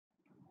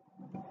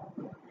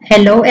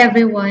Hello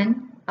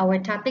everyone. Our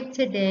topic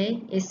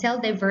today is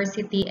cell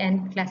diversity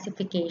and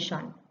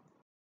classification.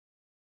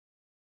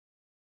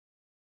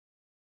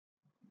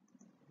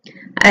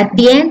 At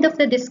the end of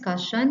the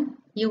discussion,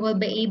 you will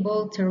be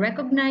able to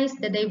recognize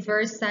the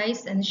diverse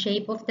size and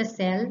shape of the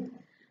cell,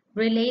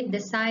 relate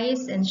the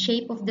size and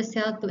shape of the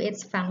cell to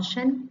its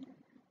function,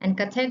 and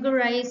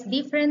categorize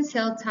different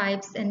cell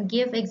types and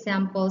give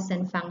examples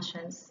and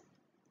functions.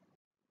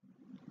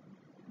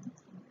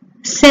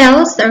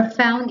 Cells are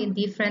found in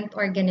different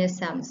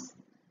organisms,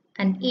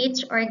 and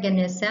each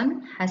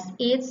organism has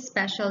its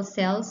special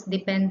cells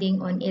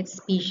depending on its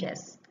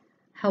species.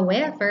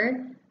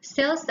 However,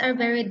 cells are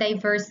very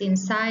diverse in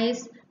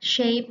size,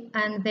 shape,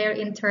 and their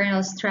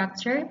internal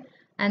structure,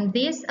 and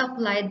this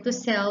applied to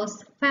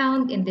cells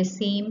found in the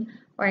same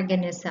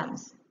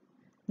organisms.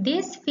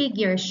 This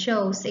figure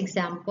shows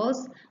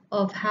examples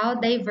of how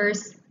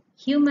diverse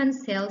human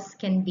cells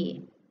can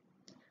be.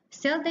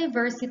 Cell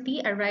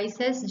diversity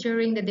arises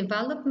during the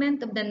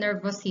development of the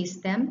nervous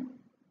system,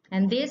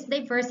 and this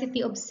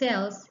diversity of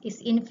cells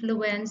is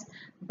influenced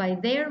by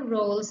their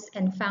roles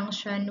and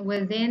function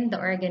within the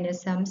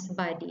organism's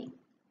body.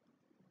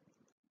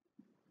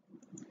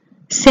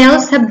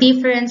 Cells have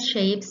different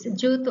shapes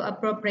due to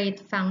appropriate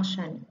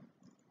function.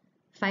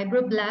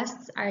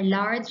 Fibroblasts are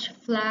large,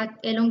 flat,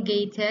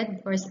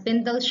 elongated, or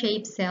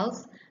spindle-shaped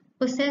cells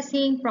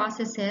possessing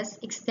processes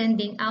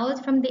extending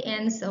out from the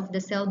ends of the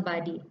cell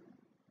body.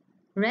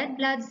 Red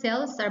blood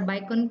cells are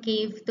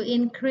biconcave to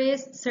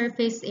increase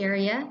surface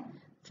area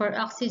for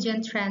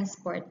oxygen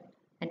transport,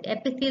 and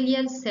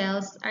epithelial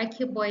cells are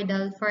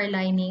cuboidal for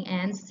lining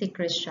and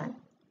secretion.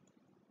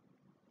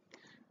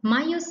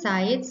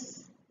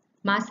 Myocytes,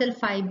 muscle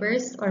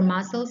fibers or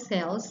muscle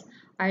cells,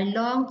 are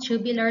long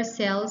tubular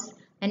cells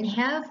and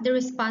have the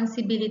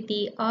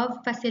responsibility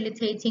of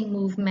facilitating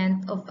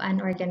movement of an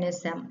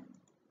organism.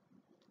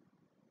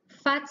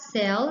 Fat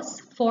cells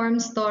form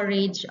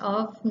storage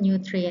of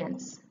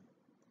nutrients.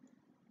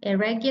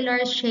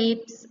 Irregular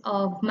shapes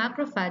of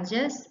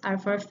macrophages are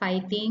for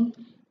fighting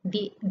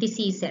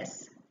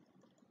diseases.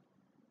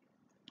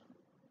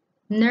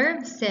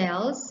 Nerve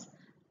cells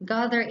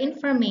gather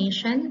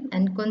information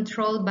and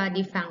control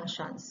body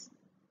functions.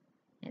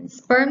 And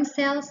sperm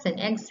cells and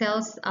egg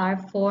cells are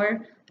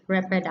for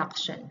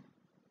reproduction.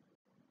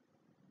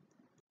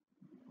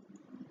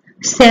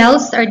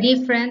 Cells are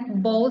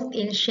different both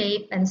in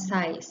shape and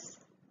size.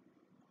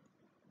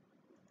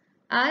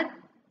 At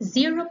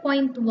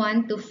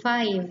 0.1 to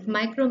 5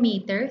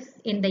 micrometers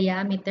in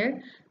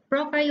diameter,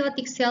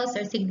 prokaryotic cells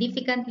are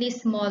significantly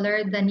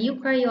smaller than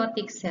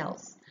eukaryotic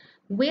cells,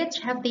 which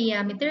have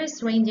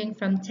diameters ranging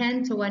from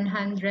 10 to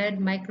 100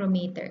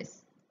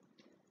 micrometers.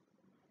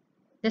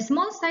 The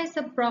small size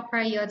of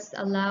prokaryotes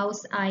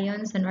allows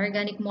ions and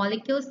organic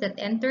molecules that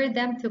enter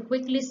them to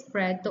quickly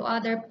spread to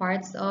other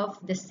parts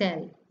of the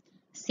cell.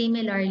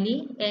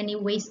 Similarly, any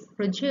waste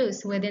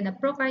produced within a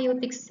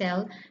prokaryotic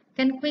cell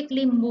can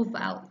quickly move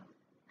out.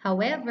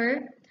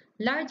 However,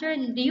 larger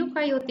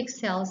eukaryotic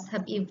cells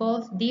have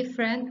evolved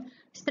different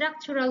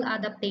structural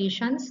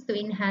adaptations to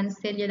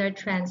enhance cellular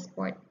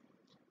transport.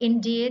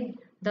 Indeed,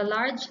 the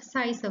large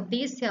size of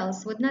these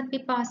cells would not be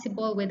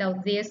possible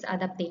without these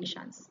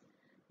adaptations.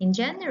 In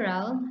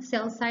general,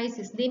 cell size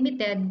is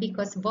limited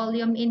because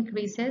volume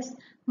increases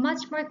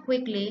much more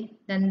quickly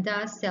than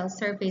does cell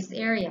surface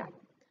area.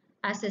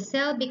 As a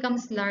cell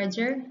becomes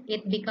larger,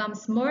 it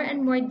becomes more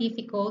and more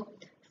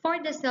difficult for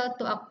the cell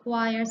to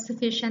acquire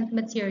sufficient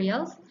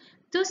materials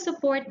to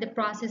support the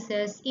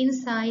processes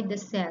inside the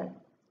cell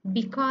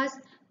because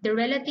the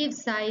relative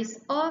size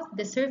of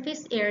the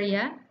surface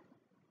area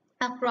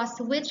across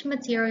which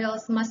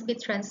materials must be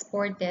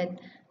transported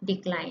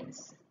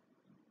declines.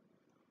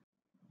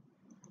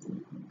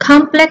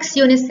 Complex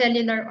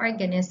unicellular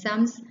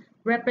organisms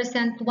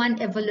represent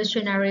one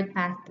evolutionary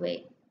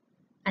pathway.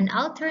 An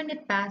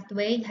alternate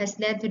pathway has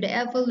led to the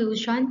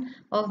evolution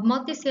of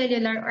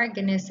multicellular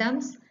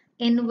organisms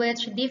in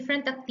which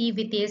different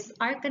activities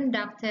are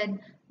conducted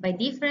by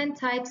different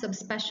types of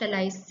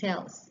specialized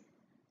cells.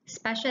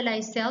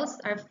 Specialized cells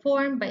are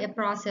formed by a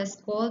process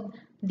called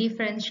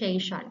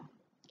differentiation.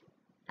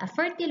 A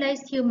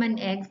fertilized human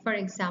egg, for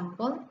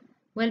example,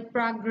 will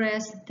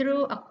progress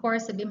through a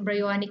course of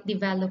embryonic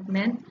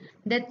development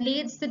that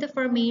leads to the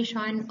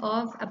formation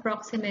of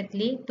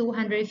approximately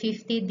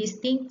 250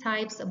 distinct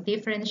types of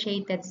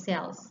differentiated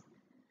cells.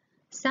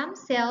 Some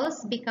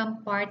cells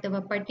become part of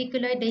a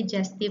particular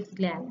digestive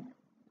gland,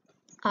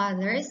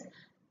 others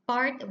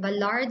part of a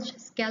large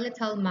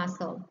skeletal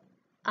muscle,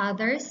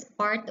 others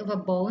part of a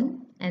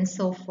bone, and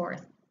so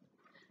forth.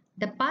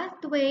 The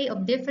pathway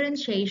of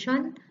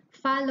differentiation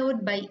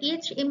followed by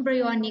each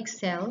embryonic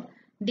cell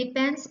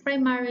depends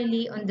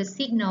primarily on the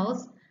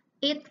signals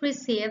it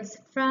receives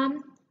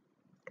from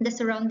the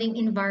surrounding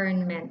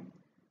environment.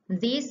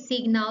 These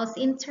signals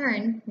in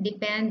turn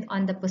depend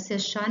on the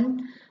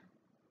position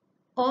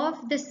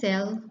of the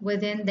cell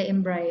within the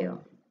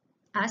embryo.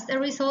 As a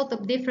result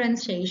of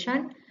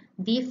differentiation,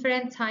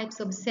 different types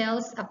of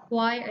cells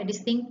acquire a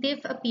distinctive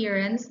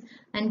appearance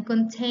and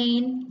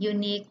contain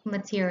unique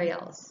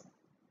materials.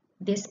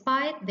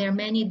 Despite their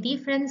many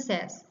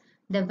differences,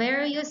 the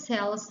various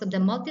cells of the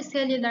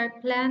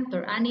multicellular plant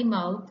or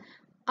animal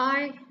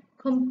are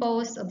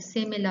composed of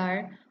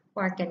similar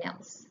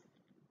organelles.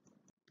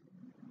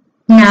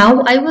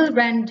 Now, I will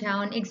run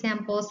down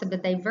examples of the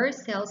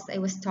diverse cells I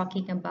was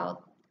talking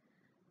about.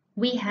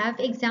 We have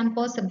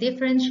examples of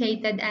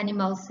differentiated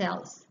animal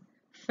cells.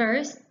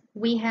 First,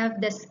 we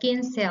have the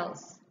skin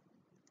cells.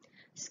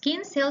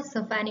 Skin cells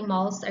of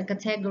animals are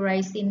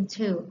categorized in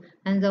two,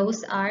 and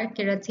those are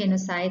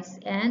keratinocytes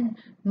and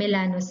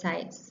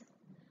melanocytes.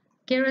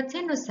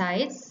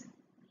 Keratinocytes,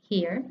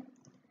 here,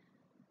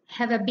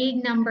 have a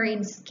big number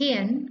in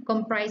skin,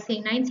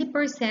 comprising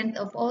 90%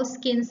 of all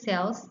skin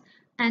cells,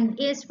 and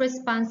is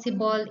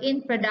responsible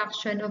in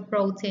production of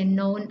protein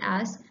known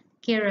as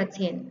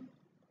keratin.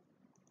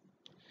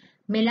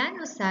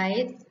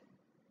 Melanocytes,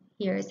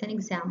 here is an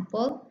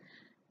example,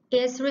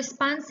 is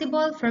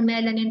responsible for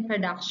melanin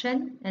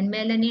production, and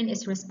melanin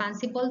is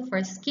responsible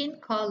for skin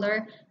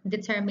color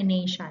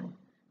determination.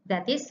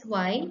 That is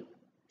why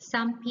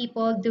some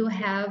people do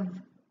have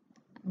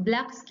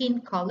black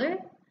skin color,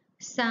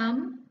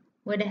 some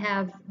would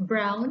have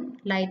brown,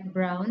 light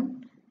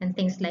brown, and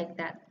things like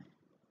that.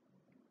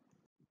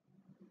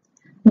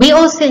 We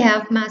also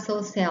have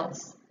muscle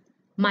cells.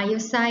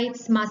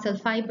 Myocytes, muscle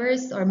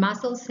fibers, or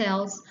muscle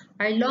cells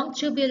are long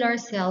tubular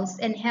cells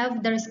and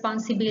have the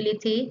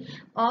responsibility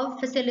of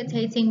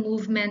facilitating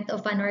movement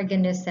of an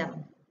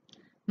organism.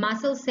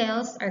 Muscle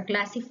cells are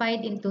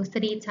classified into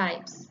three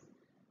types: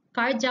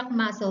 cardiac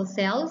muscle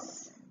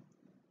cells,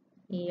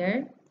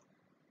 here,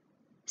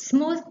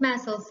 smooth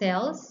muscle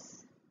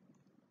cells,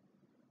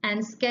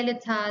 and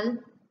skeletal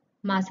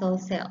muscle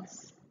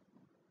cells.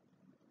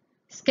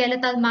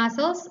 Skeletal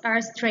muscles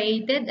are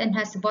striated and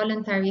has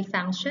voluntary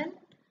function.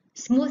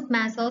 Smooth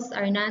muscles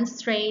are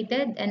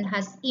non-striated and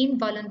has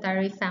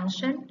involuntary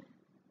function.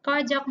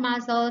 Cardiac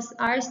muscles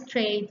are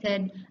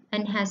striated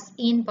and has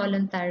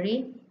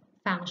involuntary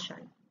function.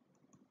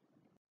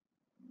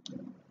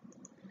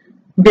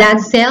 Blood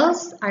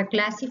cells are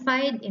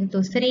classified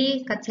into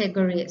three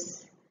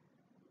categories: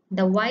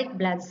 the white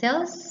blood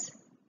cells,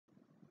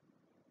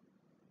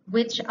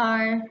 which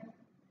are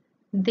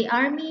the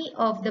army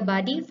of the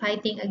body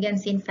fighting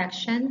against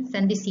infections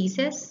and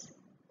diseases;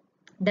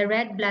 the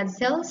red blood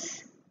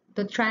cells,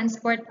 to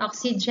transport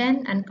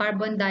oxygen and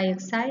carbon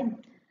dioxide;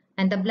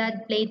 and the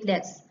blood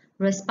platelets,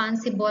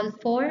 responsible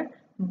for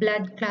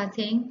blood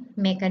clotting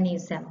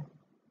mechanism.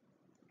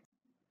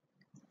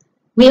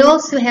 We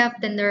also have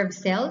the nerve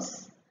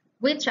cells,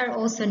 which are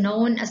also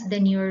known as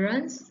the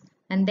neurons,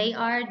 and they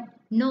are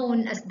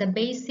known as the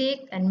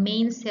basic and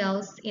main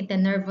cells in the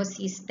nervous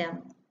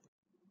system.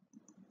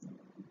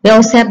 We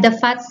also have the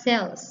fat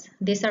cells.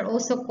 These are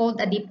also called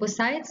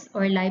adipocytes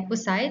or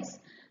lipocytes.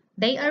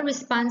 They are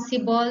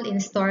responsible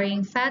in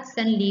storing fats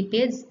and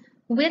lipids,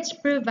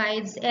 which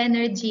provides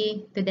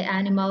energy to the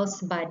animal's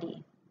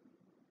body.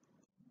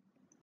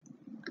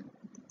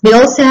 We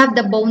also have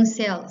the bone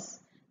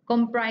cells,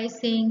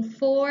 comprising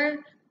four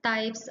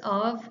types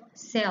of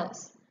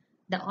cells: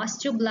 the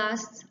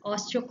osteoblasts,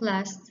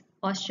 osteoclasts,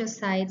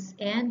 osteocytes,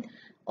 and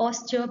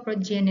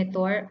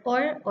osteoprogenitor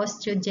or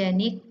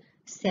osteogenic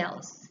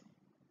cells.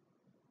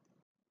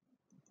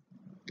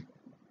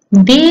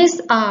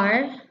 These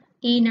are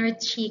inner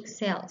cheek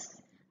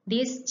cells.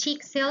 These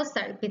cheek cells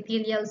are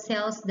epithelial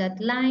cells that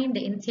line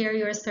the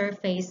interior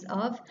surface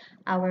of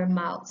our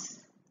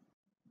mouths.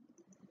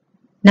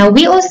 Now,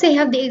 we also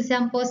have the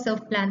examples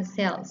of plant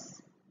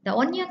cells. The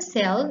onion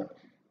cell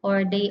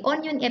or the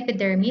onion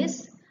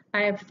epidermis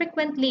are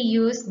frequently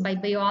used by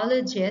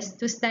biologists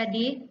to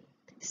study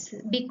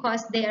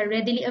because they are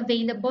readily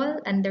available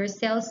and their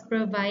cells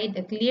provide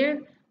a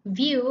clear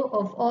view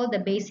of all the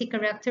basic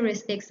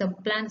characteristics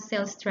of plant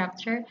cell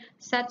structure,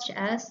 such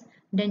as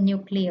the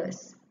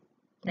nucleus,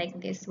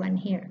 like this one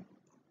here.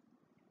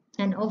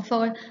 And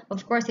also,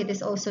 of course, it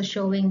is also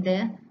showing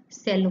the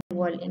cell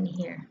wall in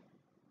here.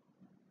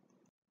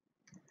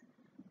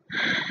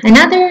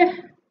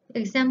 Another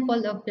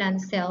example of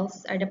plant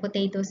cells are the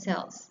potato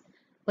cells.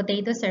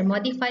 Potatoes are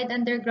modified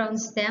underground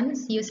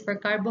stems used for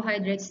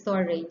carbohydrate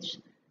storage.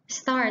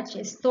 Starch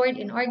is stored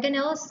in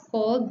organelles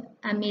called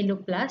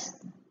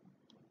amyloplast,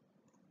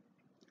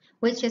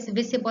 which is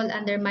visible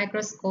under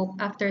microscope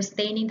after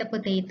staining the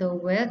potato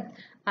with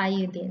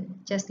iodine,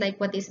 just like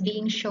what is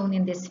being shown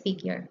in this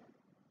figure.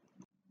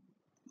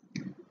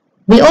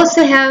 We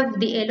also have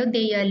the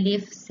Elodea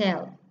leaf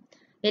cell.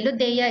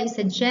 Elodea is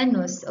a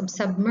genus of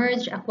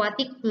submerged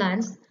aquatic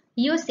plants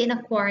used in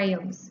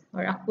aquariums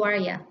or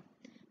aquaria.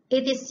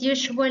 It is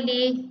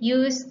usually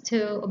used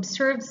to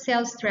observe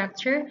cell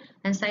structure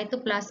and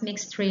cytoplasmic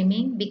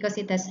streaming because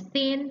it has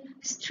thin,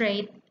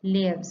 straight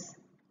leaves.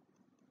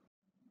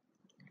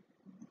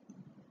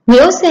 We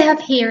also have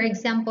here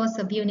examples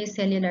of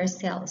unicellular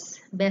cells.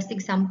 Best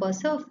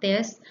examples of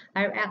this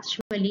are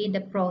actually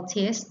the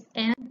protists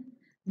and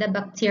the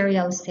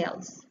bacterial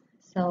cells.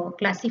 So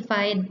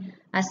classified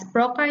as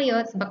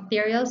prokaryotes,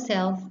 bacterial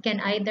cells can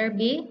either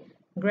be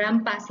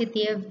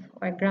gram-positive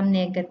or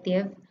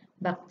gram-negative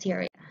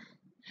bacteria.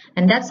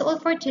 And that's all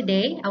for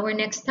today. Our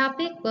next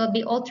topic will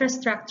be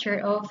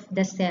ultrastructure of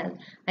the cell.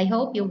 I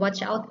hope you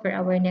watch out for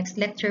our next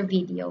lecture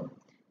video.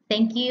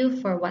 Thank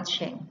you for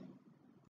watching.